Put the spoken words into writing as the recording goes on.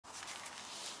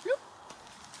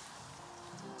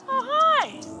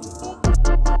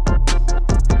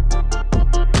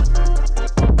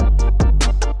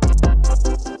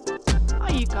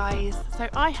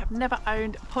never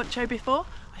owned a poncho before.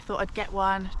 I thought I'd get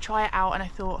one, try it out, and I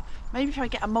thought maybe if I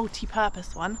get a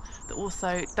multi-purpose one that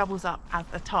also doubles up as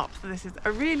a top. So this is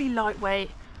a really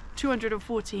lightweight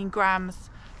 214 grams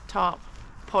tarp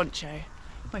poncho.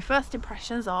 My first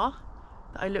impressions are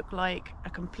that I look like a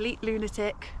complete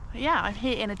lunatic. But yeah, I'm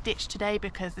here in a ditch today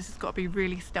because this has got to be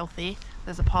really stealthy.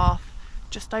 There's a path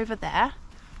just over there,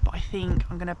 but I think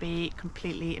I'm going to be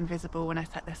completely invisible when I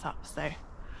set this up, so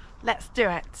let's do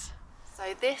it.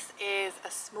 So this is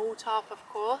a small tarp, of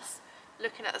course.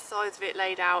 Looking at the size of it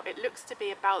laid out, it looks to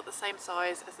be about the same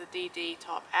size as the DD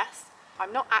Tarp S.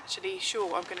 I'm not actually sure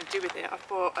what I'm going to do with it. I've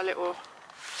bought a little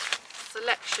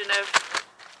selection of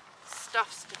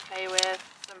stuffs to play with,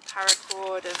 some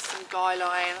paracord and some guy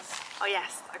lines. Oh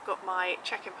yes, I've got my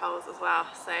trekking poles as well,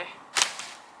 so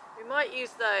we might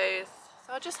use those.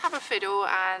 So I'll just have a fiddle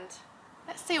and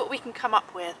let's see what we can come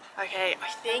up with. Okay, I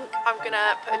think I'm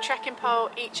gonna put a trekking pole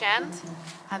each end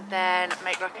and then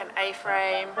make like an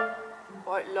A-frame,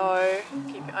 quite low,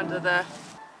 keep it under the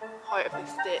height of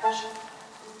this ditch.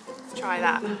 Let's try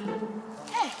that.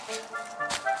 Okay.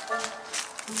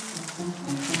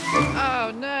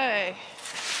 Oh no.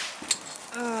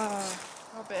 Oh,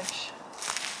 rubbish.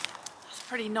 That's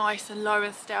pretty nice and low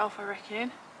and stealth, I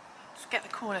reckon. Let's get the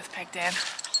corners pegged in. I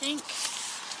think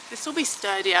this will be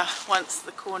sturdier once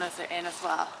the corners are in as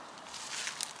well.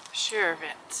 Sure of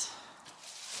it.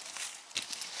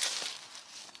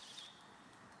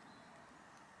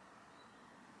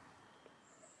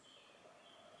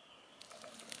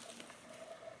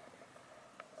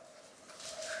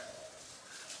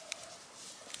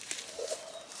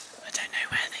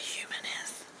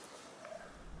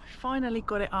 Finally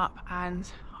got it up and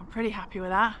I'm pretty happy with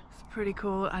that. It's pretty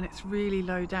cool and it's really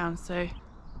low down, so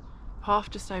path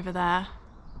just over there.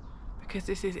 Because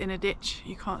this is in a ditch,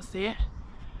 you can't see it.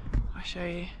 I'll show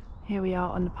you. Here we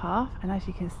are on the path, and as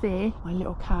you can see, my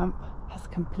little camp has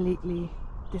completely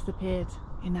disappeared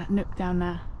in that nook down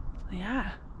there.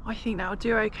 Yeah, I think that'll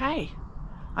do okay.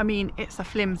 I mean, it's a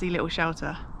flimsy little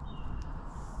shelter,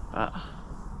 but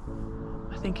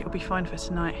I think it'll be fine for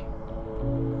tonight.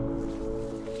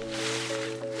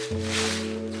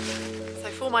 So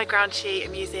for my ground sheet,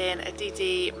 I'm using a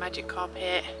DD Magic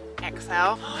Carpet XL.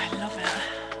 Oh, I love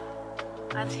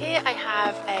it. And here I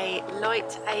have a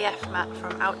light AF mat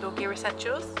from Outdoor Gear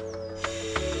Essentials.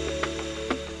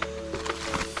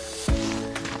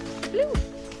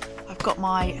 I've got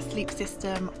my sleep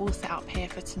system all set up here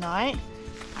for tonight,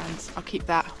 and I'll keep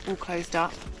that all closed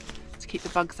up to keep the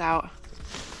bugs out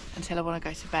until I want to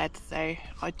go to bed. So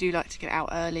I do like to get out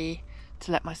early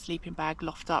to let my sleeping bag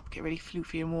loft up, get really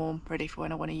floofy and warm, ready for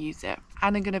when I want to use it.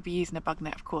 And I'm going to be using a bug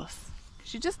net, of course,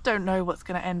 because you just don't know what's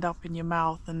going to end up in your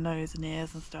mouth and nose and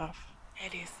ears and stuff.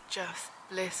 It is just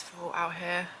blissful out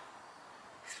here.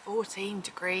 It's 14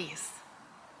 degrees,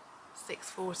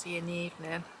 6:40 in the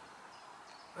evening.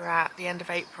 We're at the end of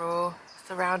April,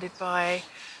 surrounded by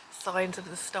signs of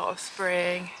the start of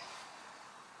spring.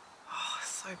 Oh,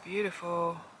 so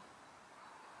beautiful.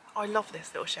 I love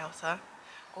this little shelter.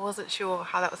 I wasn't sure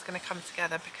how that was going to come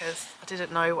together because I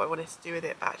didn't know what I wanted to do with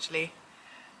it, but actually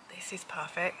this is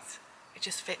perfect. It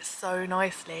just fits so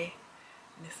nicely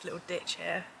in this little ditch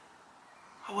here.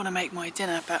 I want to make my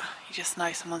dinner, but you just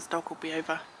know someone's dog will be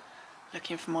over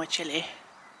looking for my chilli.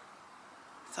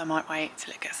 So I might wait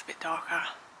till it gets a bit darker.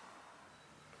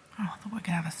 Oh, I thought we were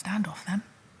going to have a standoff then.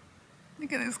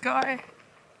 Look at this guy.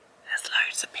 There's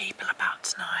loads of people about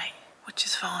tonight, which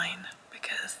is fine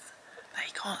because they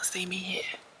can't see me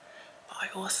here, but I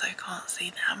also can't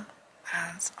see them,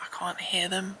 and I can't hear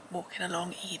them walking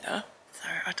along either. So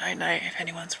I don't know if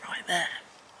anyone's right there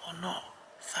or not.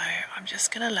 So I'm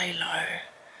just gonna lay low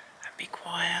and be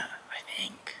quiet, I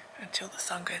think, until the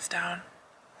sun goes down.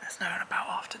 Let's know about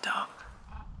after dark.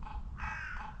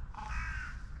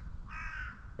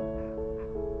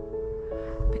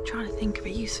 I've been trying to think of a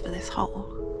use for this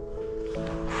hole.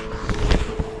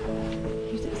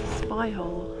 Use it as a spy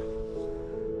hole.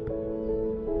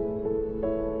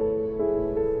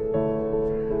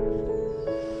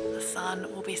 The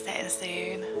sun will be setting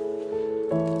soon.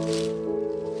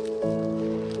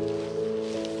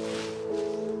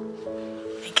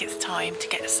 I think it's time to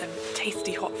get some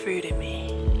tasty hot food in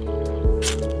me.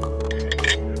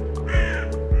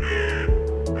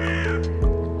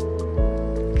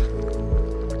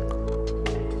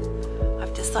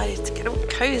 I've decided to get all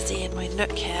cozy in my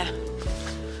nook here.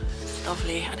 It's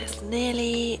lovely, and it's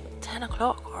nearly 10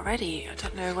 o'clock already. I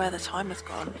don't know where the time has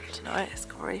gone tonight. It's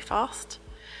gone really fast.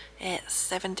 It's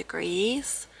 7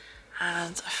 degrees,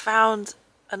 and I found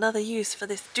another use for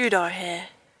this doodah here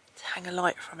to hang a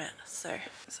light from it. So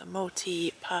it's a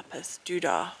multi-purpose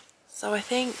doodah. So I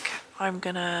think I'm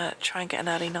gonna try and get an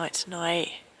early night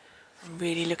tonight. I'm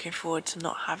really looking forward to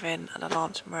not having an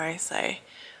alarm tomorrow, so I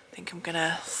think I'm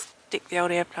gonna stick the old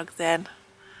earplugs in,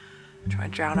 try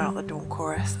and drown out the dawn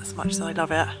chorus as much as I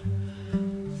love it.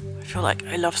 I feel like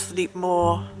I love sleep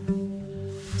more,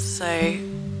 so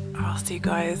I'll see you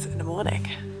guys in the morning.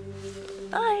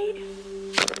 Bye!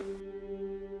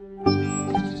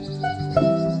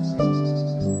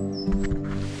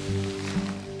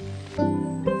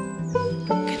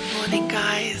 Good morning,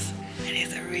 guys. It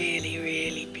is a really,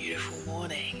 really beautiful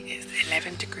morning. It's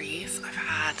 11 degrees. I've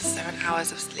had 7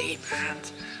 hours of sleep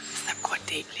and slept quite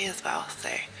deeply as well, so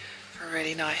feel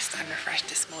really nice and refreshed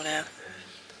this morning.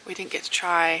 We didn't get to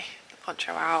try the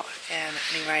poncho out in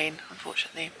any rain,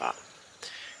 unfortunately, but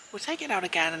we'll take it out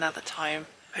again another time,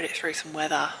 put it through some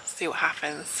weather, see what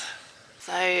happens.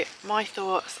 So my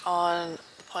thoughts on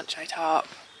the poncho tarp.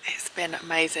 It's been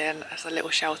amazing as a little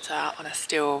shelter on a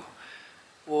still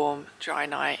warm, dry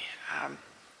night.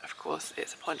 Of course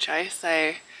it's a poncho,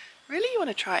 so really you want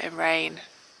to try it in rain.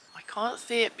 I can't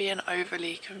see it being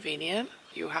overly convenient.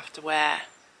 You'll have to wear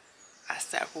a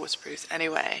set of waterproofs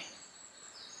anyway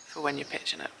for when you're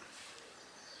pitching it.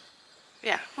 But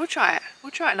yeah, we'll try it.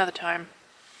 We'll try it another time,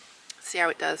 see how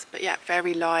it does. But yeah,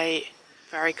 very light,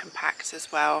 very compact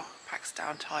as well. Packs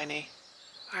down tiny.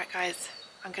 Alright guys,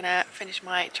 I'm gonna finish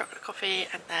my chocolate coffee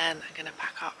and then I'm gonna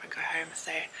pack up and go home.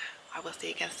 So I will see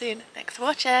you again soon. Thanks for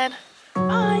watching.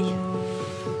 Bye!